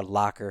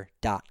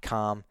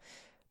DNVRlocker.com.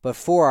 But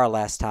for our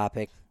last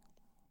topic,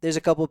 there's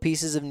a couple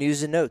pieces of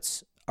news and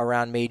notes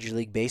around Major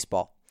League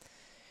Baseball.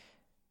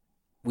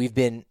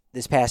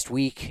 This past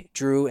week,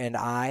 Drew and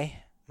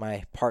I,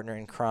 my partner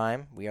in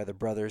crime, we are the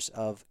Brothers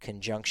of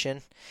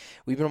Conjunction,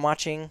 we've been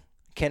watching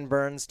Ken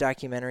Burns'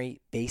 documentary,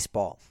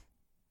 Baseball.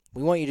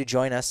 We want you to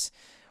join us.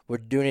 We're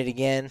doing it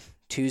again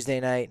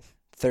Tuesday night,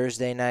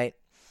 Thursday night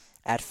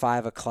at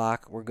 5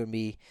 o'clock. We're going to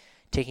be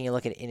taking a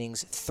look at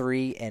innings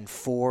 3 and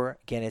 4.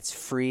 Again, it's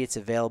free. It's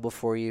available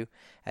for you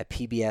at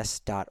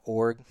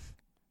pbs.org.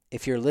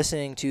 If you're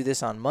listening to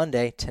this on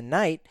Monday,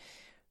 tonight,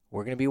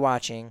 we're going to be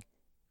watching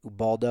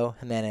Ubaldo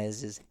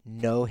Jimenez's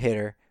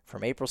no-hitter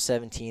from April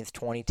 17th,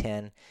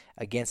 2010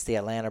 against the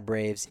Atlanta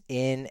Braves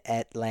in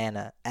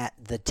Atlanta at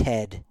the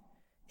TED,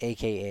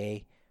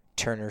 a.k.a.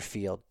 Turner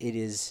Field. It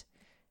is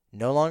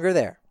no longer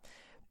there,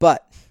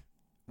 but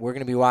we're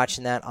going to be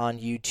watching that on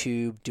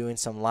YouTube, doing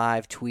some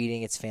live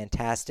tweeting. It's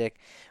fantastic.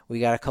 We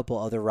got a couple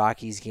other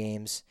Rockies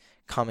games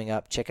coming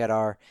up. Check out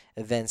our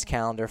events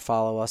calendar.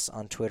 Follow us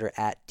on Twitter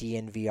at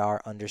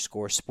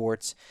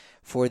DNVR_sports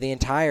for the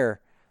entire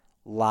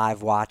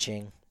live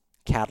watching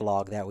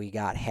catalog that we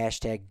got.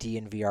 Hashtag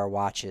DNVR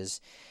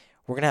watches.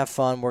 We're going to have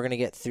fun. We're going to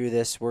get through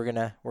this. We're going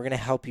to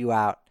help you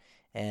out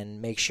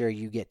and make sure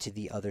you get to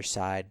the other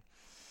side.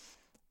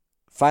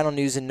 Final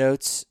news and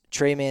notes.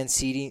 Trey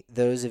Mancini,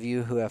 those of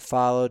you who have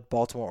followed,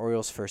 Baltimore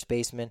Orioles first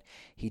baseman,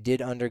 he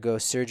did undergo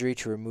surgery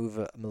to remove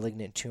a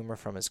malignant tumor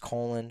from his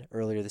colon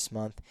earlier this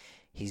month.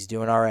 He's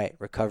doing all right.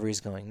 Recovery is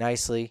going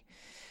nicely.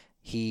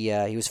 He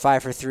was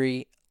 5 for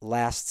 3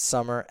 last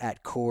summer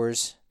at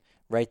Coors,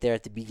 right there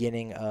at the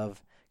beginning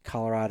of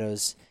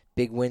Colorado's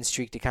big win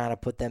streak to kind of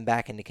put them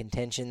back into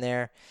contention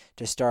there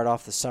to start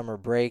off the summer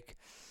break.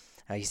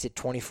 He's hit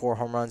 24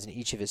 home runs in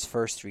each of his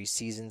first 3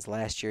 seasons.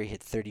 Last year he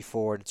hit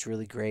 34, and it's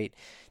really great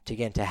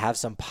to have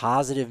some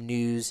positive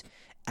news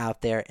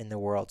out there in the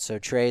world. So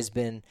Trey's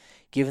been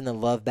giving the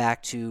love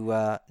back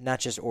to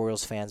not just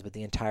Orioles fans, but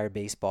the entire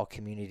baseball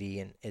community,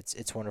 and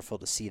it's wonderful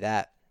to see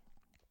that.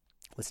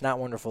 What's not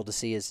wonderful to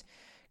see is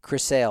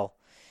Chris Sale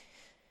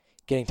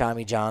getting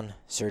Tommy John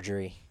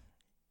surgery.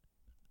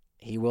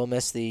 He will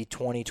miss the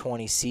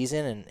 2020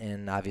 season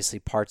and obviously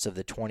parts of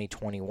the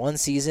 2021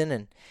 season,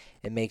 and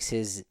it makes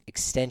his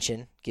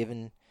extension,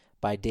 given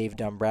by Dave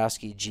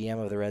Dombrowski,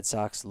 GM of the Red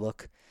Sox,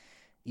 look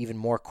even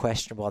more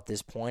questionable at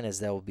this point, as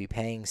they will be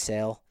paying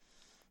Sale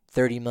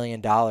 $30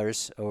 million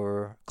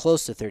or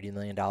close to $30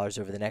 million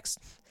over the next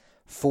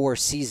 4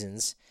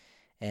 seasons,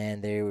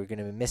 and they were going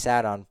to miss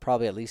out on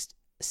probably at least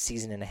a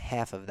season and a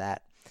half of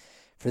that.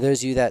 For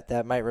those of you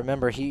that might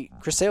remember,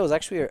 Chris Sale was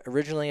actually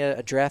originally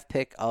a draft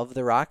pick of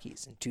the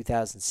Rockies in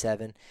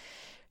 2007.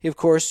 He, of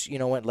course,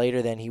 went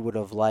later than he would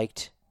have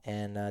liked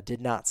and did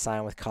not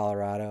sign with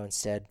Colorado.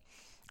 Instead,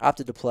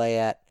 opted to play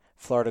at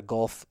Florida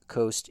Gulf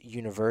Coast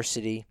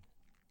University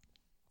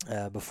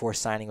before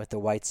signing with the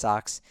White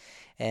Sox.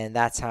 And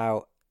that's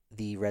how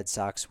the Red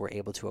Sox were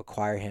able to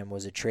acquire him,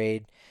 was a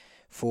trade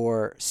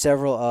for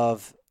several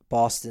of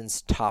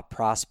Boston's top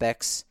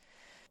prospects.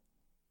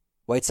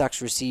 White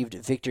Sox received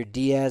Victor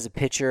Diaz, a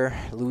pitcher,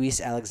 Luis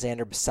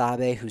Alexander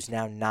Basabe, who's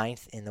now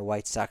 9th in the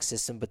White Sox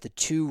system. But the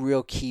 2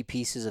 real key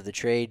pieces of the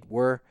trade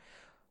were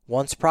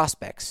once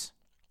prospects.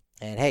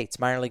 And hey, it's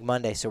Minor League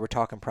Monday, so we're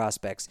talking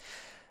prospects.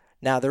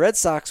 Now, the Red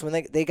Sox,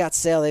 when they got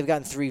Sale, they've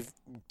gotten 3,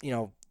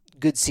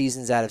 good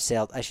seasons out of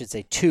Sale. I should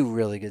say 2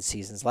 really good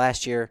seasons.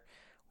 Last year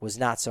was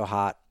not so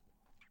hot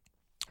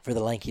for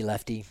the lanky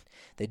lefty.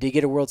 They did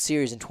get a World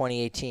Series in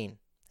 2018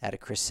 out of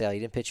Chris Sale. He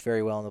didn't pitch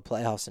very well in the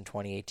playoffs in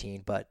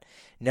 2018, but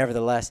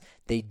nevertheless,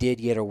 they did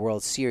get a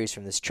World Series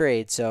from this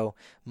trade. So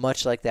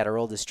much like that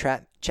Aroldis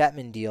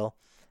Chapman deal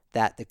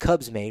that the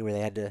Cubs made, where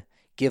they had to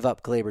give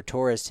up Gleyber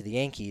Torres to the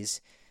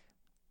Yankees,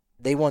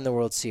 they won the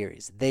World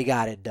Series. They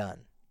got it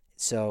done.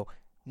 So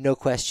no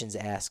questions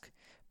asked.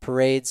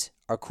 Parades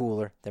are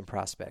cooler than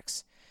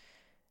prospects.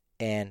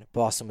 And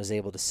Boston was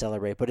able to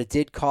celebrate. But it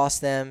did cost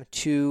them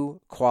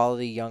 2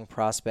 quality young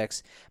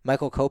prospects.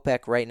 Michael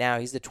Kopech, right now,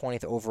 he's the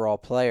 20th overall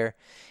player.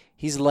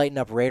 He's lighting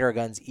up radar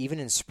guns even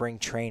in spring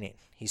training.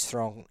 He's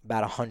throwing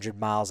about 100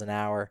 miles an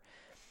hour.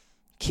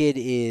 Kid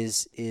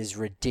is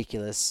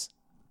ridiculous.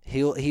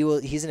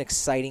 He's an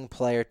exciting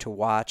player to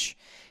watch.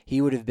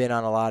 He would have been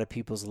on a lot of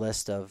people's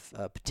list of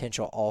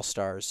potential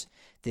all-stars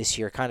this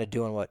year, kind of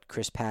doing what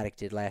Chris Paddock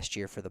did last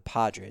year for the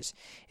Padres,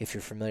 if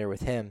you're familiar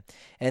with him.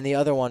 And the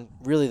other one,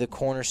 really the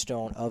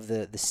cornerstone of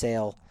the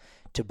Sale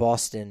to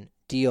Boston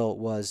deal,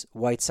 was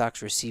White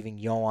Sox receiving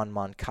Yoan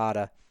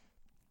Moncada.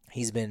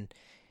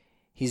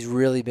 He's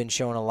really been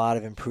showing a lot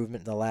of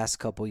improvement in the last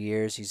couple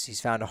years.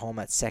 He's found a home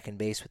at second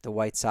base with the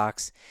White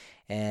Sox.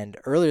 And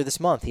earlier this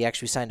month, he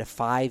actually signed a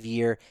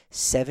 5-year,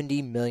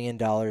 $70 million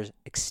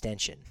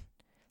extension.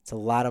 It's a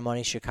lot of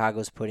money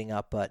Chicago's putting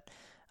up, but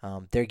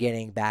they're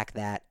getting back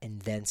that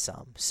and then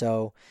some.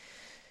 So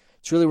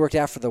it's really worked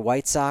out for the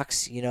White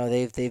Sox. You know,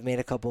 they've made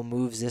a couple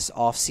moves this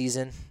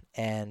offseason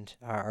and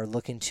are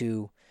looking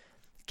to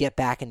get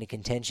back into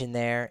contention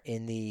there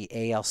in the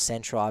AL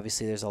Central.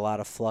 Obviously, there's a lot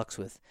of flux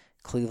with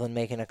Cleveland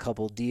making a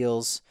couple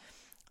deals.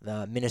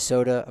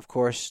 Minnesota, of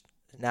course,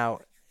 now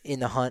in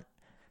the hunt,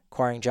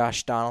 acquiring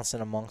Josh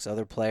Donaldson amongst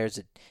other players.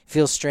 It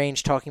feels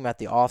strange talking about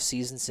the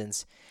offseason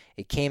since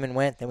it came and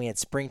went. Then we had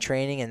spring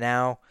training, and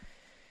now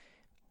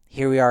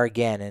here we are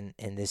again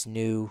in this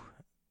new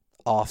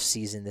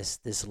offseason,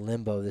 this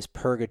limbo, this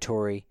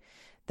purgatory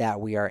that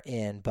we are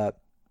in. But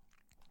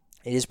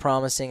it is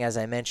promising, as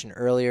I mentioned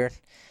earlier.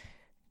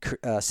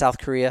 South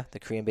Korea, the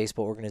Korean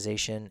Baseball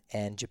Organization,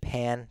 and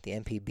Japan, the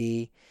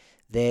NPB,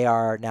 they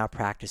are now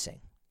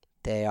practicing.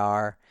 They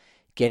are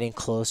getting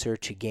closer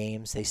to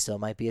games. They still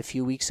might be a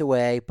few weeks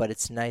away, but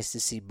it's nice to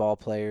see ball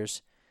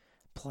players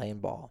playing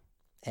ball.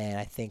 And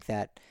I think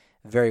that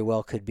very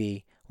well could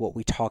be what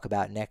we talk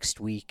about next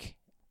week.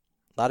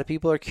 A lot of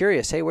people are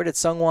curious, hey, where did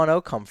Sungwon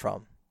Oh come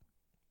from?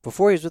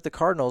 Before he was with the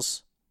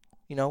Cardinals,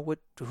 you know,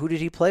 who did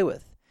he play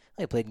with?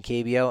 Well, he played in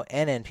KBO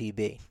and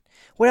NPB.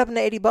 What happened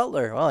to Eddie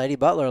Butler? Well, Eddie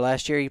Butler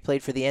last year he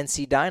played for the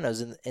NC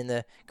Dinos in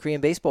the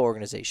Korean Baseball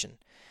Organization.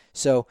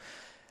 So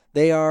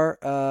they are,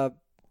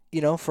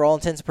 for all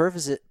intents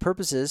and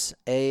purposes,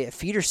 a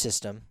feeder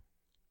system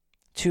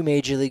to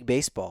Major League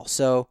Baseball.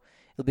 So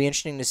it'll be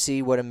interesting to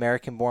see what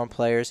American-born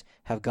players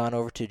have gone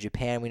over to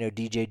Japan. We know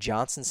DJ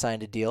Johnson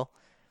signed a deal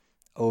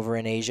over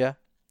in Asia.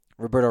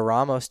 Roberto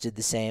Ramos did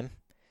the same.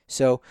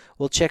 So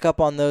we'll check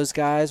up on those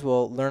guys.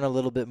 We'll learn a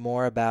little bit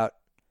more about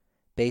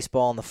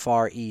baseball in the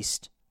Far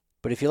East.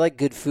 But if you like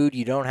good food,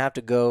 you don't have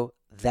to go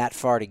that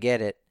far to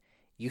get it.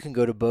 You can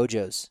go to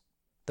Bojo's,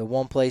 the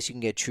one place you can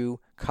get true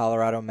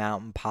Colorado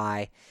mountain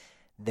pie.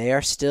 They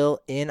are still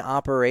in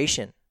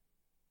operation.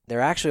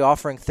 They're actually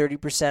offering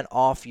 30%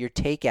 off your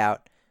takeout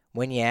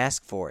when you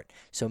ask for it.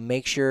 So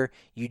make sure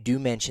you do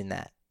mention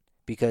that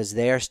because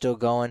they are still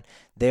going.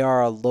 They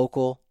are a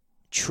local,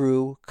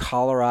 true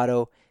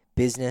Colorado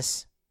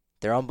business.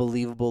 They're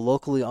unbelievable,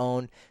 locally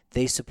owned.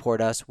 They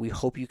support us. We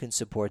hope you can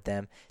support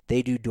them.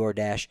 They do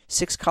DoorDash.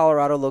 6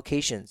 Colorado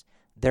locations.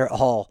 They're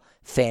all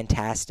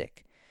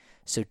fantastic.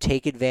 So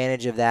take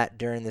advantage of that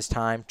during this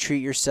time.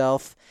 Treat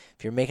yourself.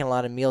 If you're making a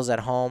lot of meals at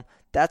home,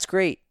 that's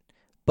great.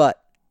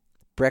 But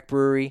Breck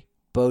Brewery,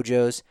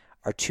 Bojo's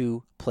are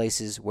 2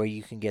 places where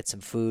you can get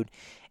some food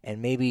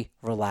and maybe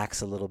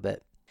relax a little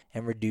bit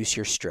and reduce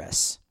your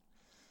stress.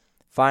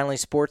 Finally,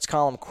 sports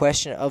column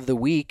question of the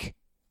week.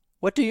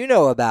 What do you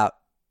know about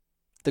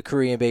the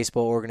Korean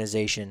Baseball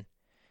Organization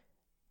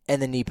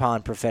and the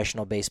Nippon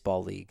Professional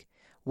Baseball League?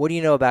 What do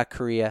you know about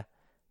Korea,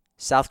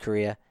 South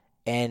Korea,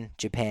 and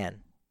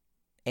Japan?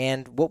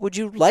 And what would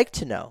you like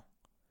to know?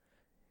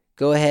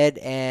 Go ahead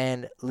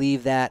and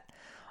leave that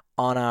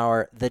on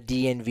our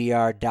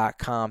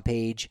thednvr.com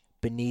page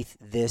beneath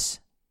this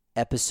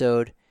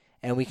episode,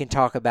 and we can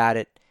talk about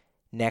it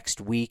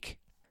next week.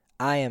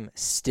 I am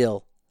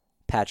still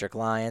Patrick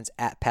Lyons,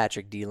 at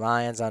Patrick D.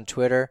 Lyons on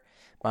Twitter.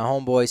 My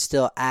homeboy's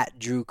still at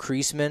Drew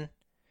Creasman.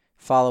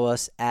 Follow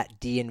us at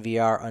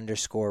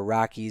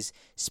DNVR_Rockies,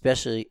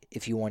 especially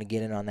if you want to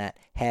get in on that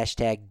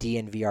hashtag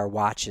DNVR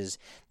watches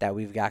that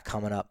we've got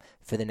coming up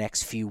for the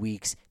next few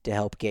weeks to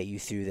help get you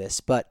through this.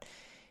 But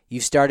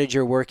you've started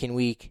your working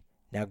week.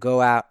 Now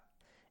go out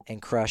and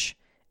crush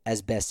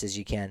as best as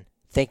you can.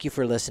 Thank you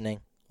for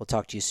listening. We'll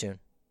talk to you soon.